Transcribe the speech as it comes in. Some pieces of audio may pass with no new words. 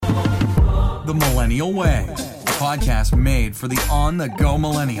The Millennial Way, a podcast made for the on-the-go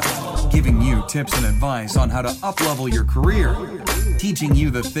millennial, giving you tips and advice on how to up-level your career, teaching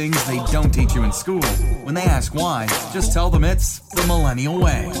you the things they don't teach you in school. When they ask why, just tell them it's The Millennial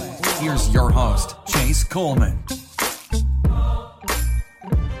Way. Here's your host, Chase Coleman.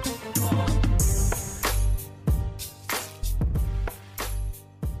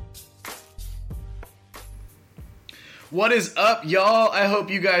 What is up, y'all? I hope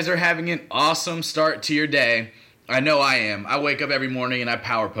you guys are having an awesome start to your day. I know I am. I wake up every morning and I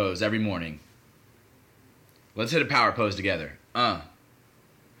power pose every morning. Let's hit a power pose together.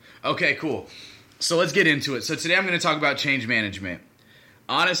 Okay, cool. So let's get into it. So today I'm going to talk about change management.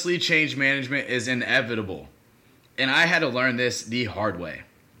 Honestly, change management is inevitable. And I had to learn this the hard way.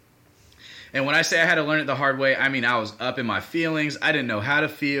 And when I say I had to learn it the hard way, I mean I was up in my feelings. I didn't know how to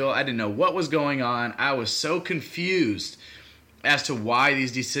feel. I didn't know what was going on. I was so confused as to why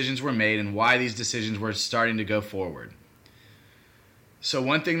these decisions were made and why these decisions were starting to go forward. So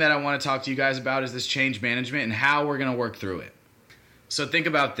one thing that I want to talk to you guys about is this change management and how we're going to work through it. So think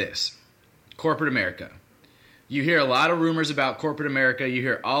about this. Corporate America. You hear a lot of rumors about corporate America. You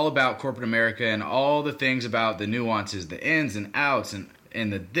hear all about corporate America and all the things about the nuances, the ins and outs,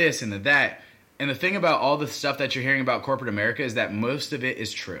 and the this and the that. And the thing about all the stuff that you're hearing about corporate America is that most of it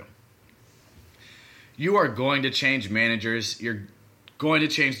is true. You are going to change managers, you're going to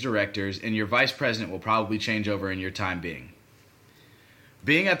change directors, and your vice president will probably change over in your time being.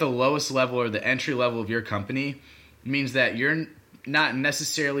 Being at the lowest level or the entry level of your company means that you're not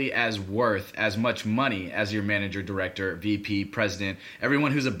necessarily as worth as much money as your manager, director, VP, president,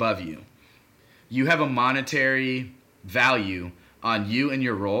 everyone who's above you. You have a monetary value on you and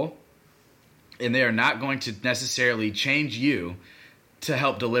your role, and they are not going to necessarily change you to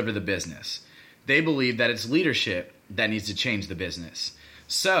help deliver the business. They believe that it's leadership that needs to change the business.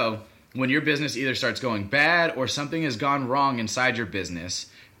 So when your business either starts going bad or something has gone wrong inside your business,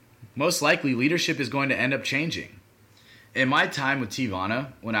 most likely leadership is going to end up changing. In my time with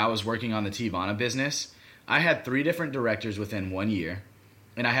Tivana, when I was working on the Tivana business, I had 3 different directors within 1 year,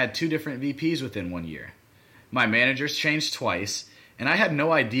 and I had 2 different VPs within 1 year. My managers changed twice, and I had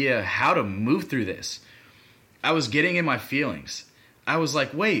no idea how to move through this. I was getting in my feelings. I was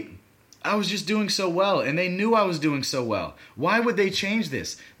like, wait, I was just doing so well, and they knew I was doing so well. Why would they change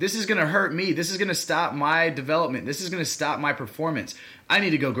this? This is going to hurt me. This is going to stop my development. This is going to stop my performance. I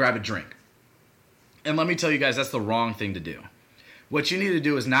need to go grab a drink. And let me tell you guys, that's the wrong thing to do. What you need to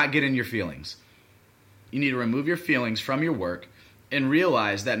do is not get in your feelings. You need to remove your feelings from your work and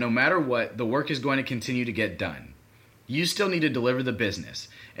realize that no matter what, the work is going to continue to get done. You still need to deliver the business,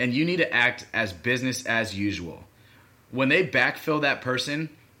 and you need to act as business as usual. When they backfill that person,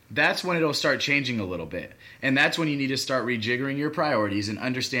 that's when it'll start changing a little bit. And that's when you need to start rejiggering your priorities and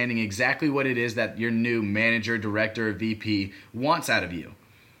understanding exactly what it is that your new manager, director, or VP wants out of you.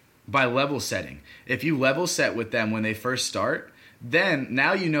 By level setting. If you level set with them when they first start, then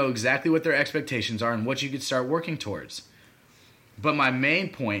now you know exactly what their expectations are and what you could start working towards. But my main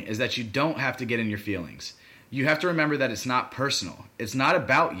point is that you don't have to get in your feelings. You have to remember that it's not personal. It's not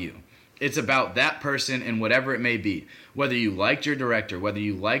about you. It's about that person and whatever it may be. Whether you liked your director, whether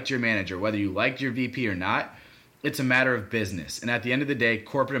you liked your manager, whether you liked your VP or not, it's a matter of business. And at the end of the day,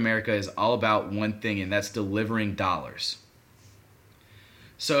 corporate America is all about one thing, and that's delivering dollars.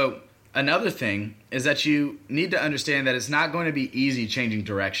 So another thing is that you need to understand that it's not going to be easy changing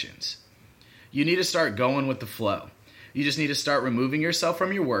directions. You need to start going with the flow. You just need to start removing yourself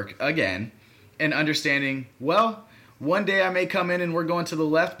from your work again and understanding, well, one day I may come in and we're going to the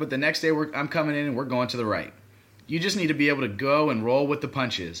left, but the next day I'm coming in and we're going to the right. You just need to be able to go and roll with the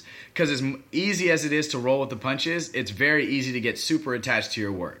punches, because as easy as it is to roll with the punches, it's very easy to get super attached to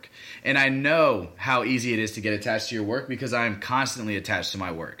your work. And I know how easy it is to get attached to your work because I am constantly attached to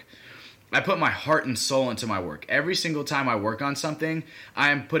my work. I put my heart and soul into my work. Every single time I work on something,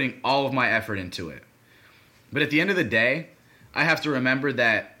 I am putting all of my effort into it. But at the end of the day, I have to remember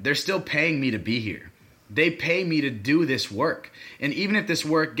that they're still paying me to be here. They pay me to do this work. And even if this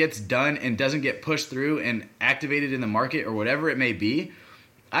work gets done and doesn't get pushed through and activated in the market or whatever it may be,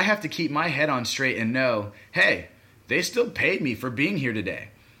 I have to keep my head on straight and know, hey, they still paid me for being here today.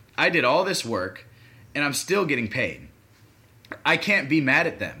 I did all this work and I'm still getting paid. I can't be mad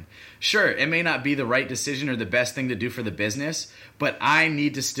at them. Sure, it may not be the right decision or the best thing to do for the business, but I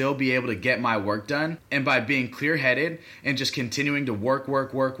need to still be able to get my work done. And by being clear-headed and just continuing to work, like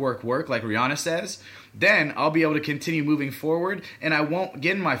Rihanna says, then I'll be able to continue moving forward and I won't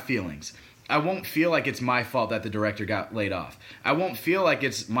get in my feelings. I won't feel like it's my fault that the director got laid off. I won't feel like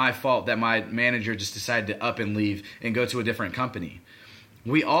it's my fault that my manager just decided to up and leave and go to a different company.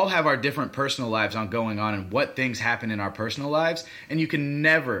 We all have our different personal lives going on and what things happen in our personal lives, and you can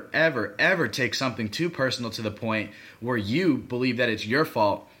never, ever, ever take something too personal to the point where you believe that it's your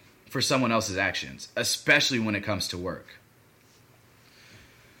fault for someone else's actions, especially when it comes to work.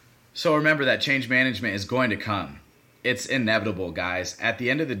 So remember that change management is going to come. It's inevitable, guys. At the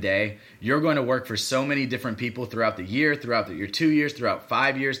end of the day, you're going to work for so many different people throughout the year, throughout your 2 years, throughout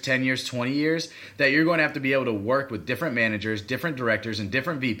 5 years, 10 years, 20 years, that you're going to have to be able to work with different managers, different directors, and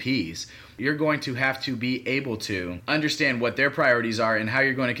different VPs. You're going to have to be able to understand what their priorities are and how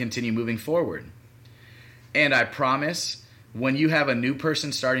you're going to continue moving forward. And I promise, when you have a new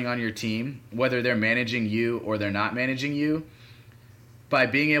person starting on your team, whether they're managing you or they're not managing you, by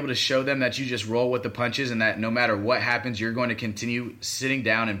being able to show them that you just roll with the punches and that no matter what happens, you're going to continue sitting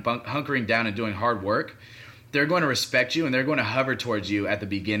down and hunkering down and doing hard work, they're going to respect you and they're going to hover towards you at the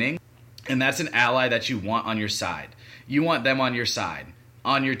beginning. And that's an ally that you want on your side. You want them on your side,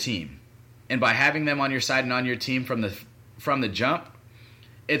 on your team. And by having them on your side and on your team from the jump,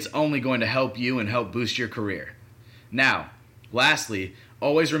 it's only going to help you and help boost your career. Now, lastly,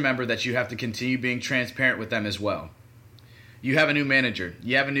 always remember that you have to continue being transparent with them as well. You have a new manager,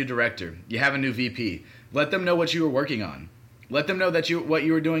 you have a new director, you have a new VP. Let them know what you were working on. Let them know what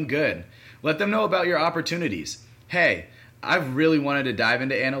you were doing good. Let them know about your opportunities. Hey, I've really wanted to dive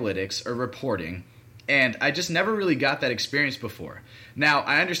into analytics or reporting, and I just never really got that experience before. Now,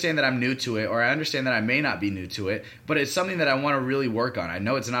 I understand that I'm new to it, or I understand that I may not be new to it, but it's something that I want to really work on. I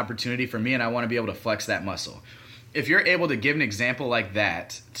know it's an opportunity for me, and I want to be able to flex that muscle. If you're able to give an example like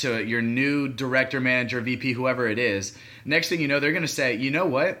that to your new director, manager, VP, whoever it is, next thing you know, they're going to say, you know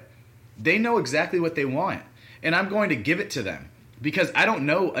what? They know exactly what they want, and I'm going to give it to them because I don't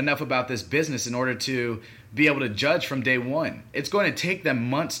know enough about this business in order to be able to judge from day one. It's going to take them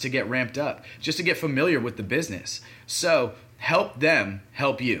months to get ramped up, just to get familiar with the business. So help them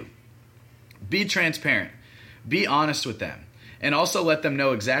help you. Be transparent. Be honest with them, and also let them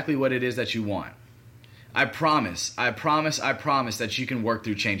know exactly what it is that you want. I promise that you can work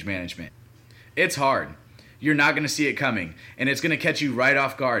through change management. It's hard. You're not going to see it coming, and it's going to catch you right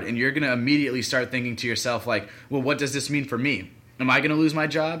off guard, and you're going to immediately start thinking to yourself like, well, what does this mean for me? Am I going to lose my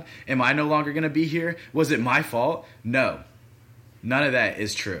job? Am I no longer going to be here? Was it my fault? No. None of that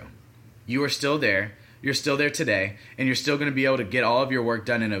is true. You are still there. You're still there today, and you're still going to be able to get all of your work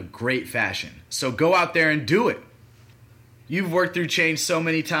done in a great fashion. So go out there and do it. You've worked through change so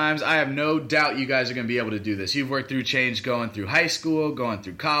many times. I have no doubt you guys are going to be able to do this. You've worked through change going through high school, going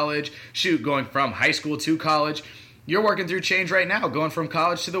through college, going from high school to college. You're working through change right now, going from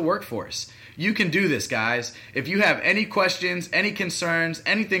college to the workforce. You can do this, guys. If you have any questions, any concerns,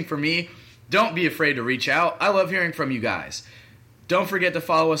 anything for me, don't be afraid to reach out. I love hearing from you guys. Don't forget to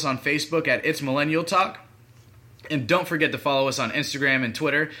follow us on Facebook at It's Millennial Talk. And don't forget to follow us on Instagram and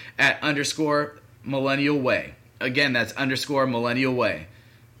Twitter at _Millennial Way. Again, that's _Millennial Way.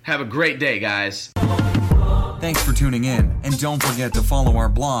 Have a great day, guys. Thanks for tuning in, and don't forget to follow our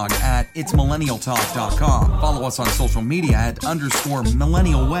blog at itsmillennialtalk.com. Follow us on social media at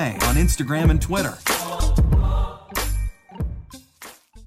 _Millennial Way on Instagram and Twitter.